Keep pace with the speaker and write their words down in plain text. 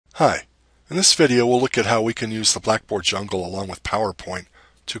Hi, in this video we'll look at how we can use the Blackboard Jungle along with PowerPoint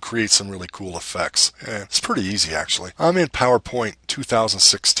to create some really cool effects. And it's pretty easy actually. I'm in PowerPoint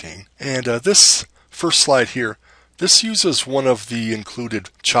 2016 and this first slide here, this uses one of the included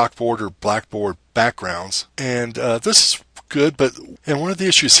chalkboard or Blackboard backgrounds, and this is good, and one of the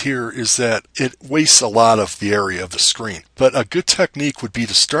issues here is that it wastes a lot of the area of the screen. But a good technique would be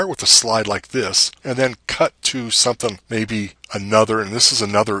to start with a slide like this and then cut to something, maybe another, and this is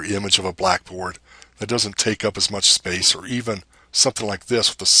another image of a blackboard that doesn't take up as much space, or even something like this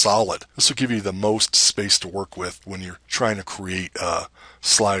with a solid. This will give you the most space to work with when you're trying to create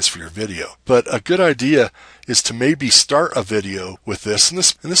slides for your video. But a good idea is to maybe start a video with this, and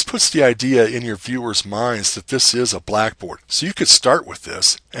this puts the idea in your viewers' minds that this is a blackboard. So you could start with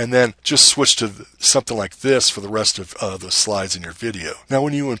this and then just switch to something like this for the rest of the slides in your video. Now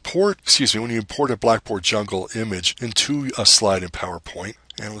when you import a Blackboard Jungle image into a slide in PowerPoint,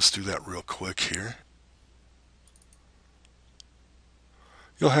 and let's do that real quick here,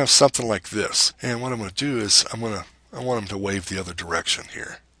 you'll have something like this. And what I'm going to do is I want him to wave the other direction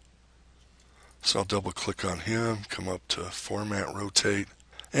here. So I'll double click on him, come up to Format, Rotate,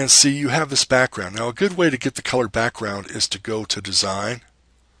 and see you have this background. Now a good way to get the colored background is to go to Design,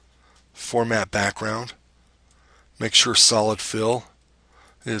 Format Background, make sure Solid Fill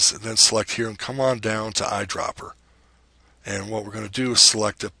is, then select here and come on down to Eyedropper. And what we're going to do is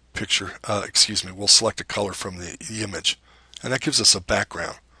select a picture, we'll select a color from the image. And that gives us a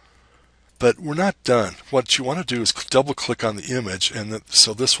background. But we're not done. What you want to do is double click on the image, and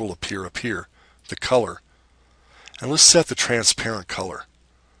so this will appear up here, the color. And let's set the transparent color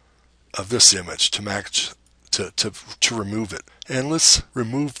of this image to match, to remove it. And let's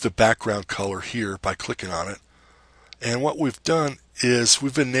remove the background color here by clicking on it. And what we've done is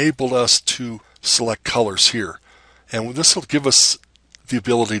we've enabled us to select colors here. And this will give us the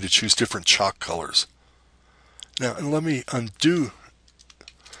ability to choose different chalk colors. Now, and let me undo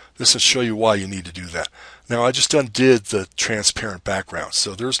this and show you why you need to do that. Now, I just undid the transparent background,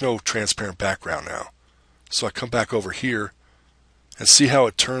 so there's no transparent background now. So I come back over here and see how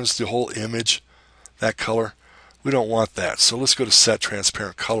it turns the whole image that color. We don't want that, so let's go to Set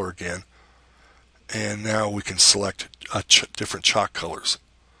Transparent Color again, and now we can select different chalk colors.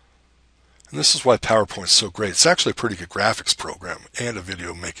 And this is why PowerPoint is so great. It's actually a pretty good graphics program and a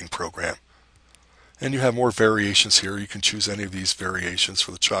video making program. And you have more variations here. You can choose any of these variations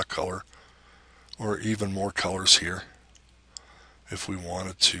for the chalk color, or even more colors here if we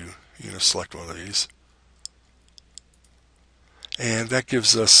wanted to, select one of these. And that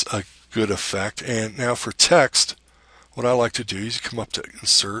gives us a good effect. And now for text, what I like to do is you come up to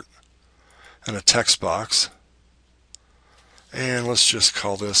Insert and a text box, and let's just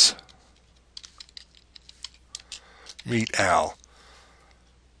call this Meet Al.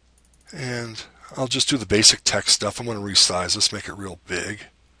 And I'll just do the basic text stuff. I'm going to resize this, make it real big.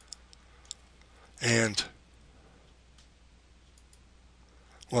 And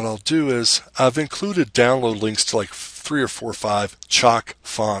what I'll do is I've included download links to like 3 or 4 or 5 chalk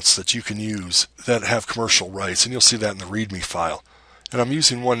fonts that you can use that have commercial rights, and you'll see that in the README file. And I'm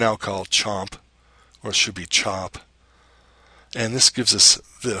using one now called Chomp, or it should be Chop. And this gives us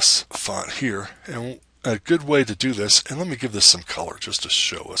this font here. And a good way to do this, and let me give this some color just to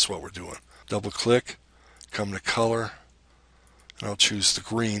show us what we're doing. Double click, come to color, and I'll choose the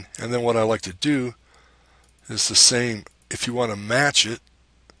green. And then what I like to do is the same. If you want to match it,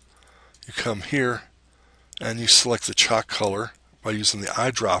 you come here and you select the chalk color by using the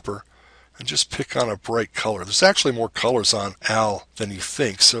eyedropper and just pick on a bright color. There's actually more colors on Al than you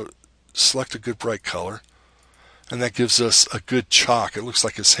think, so select a good bright color. And that gives us a good chalk. It looks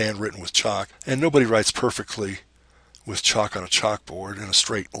like it's handwritten with chalk. And nobody writes perfectly with chalk on a chalkboard in a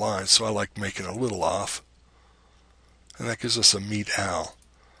straight line, so I like making a little off. And that gives us a Meet Al.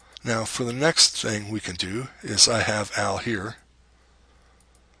 Now for the next thing we can do is I have Al here.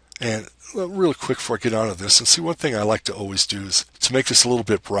 And real quick before I get onto this, and see, one thing I like to always do is to make this a little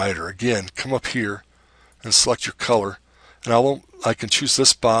bit brighter. Again, come up here and select your color. And I can choose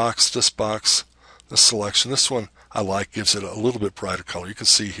this box, this selection. This one I like, gives it a little bit brighter color. You can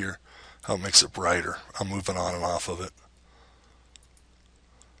see here how it makes it brighter. I'm moving on and off of it.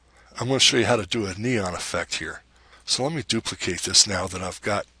 I'm going to show you how to do a neon effect here. So let me duplicate this now that I've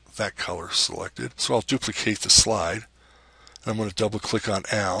got that color selected. So I'll duplicate the slide. And I'm going to double click on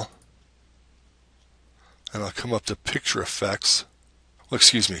Al. And I'll come up to Picture Effects. Well,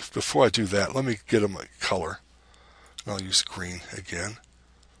 excuse me, before I do that, let me get him a color. And I'll use green again.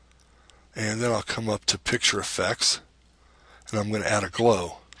 And then I'll come up to Picture Effects. And I'm going to add a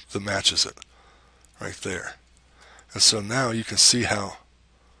glow that matches it right there. And so now you can see how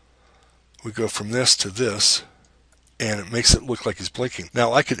we go from this to this, and it makes it look like he's blinking.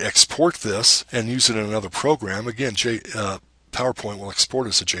 Now I could export this and use it in another program. Again, PowerPoint will export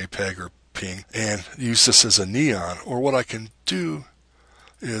as a JPEG or PNG and use this as a neon. Or what I can do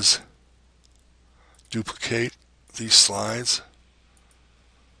is duplicate these slides.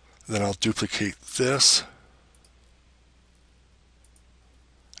 Then I'll duplicate this.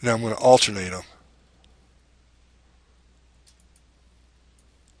 Now I'm going to alternate them.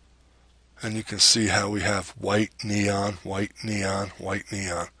 And you can see how we have white, neon, white, neon, white,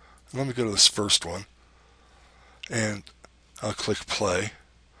 neon. And let me go to this first one. And I'll click play.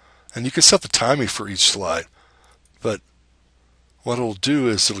 And you can set the timing for each slide. But what it'll do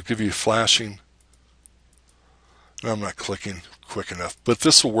is it'll give you flashing. No, I'm not clicking quick enough. But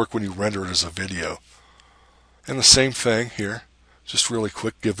this will work when you render it as a video. And the same thing here. Just really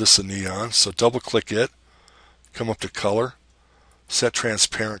quick, give this a neon. So double click it. Come up to color. Set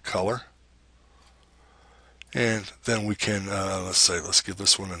transparent color. And then we can, let's give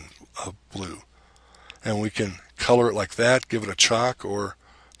this one a blue. And we can color it like that, give it a chalk, or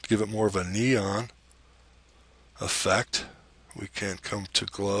give it more of a neon effect. We can come to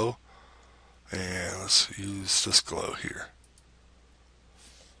glow, and let's use this glow here.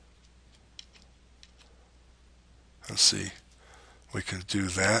 Let's see, we can do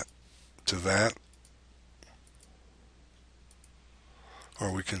that to that,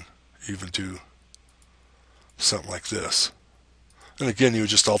 or we can even do something like this. And again, you would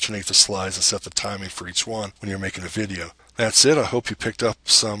just alternate the slides and set the timing for each one when you're making a video. That's it. I hope you picked up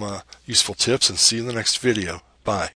some useful tips, and see you in the next video. Bye.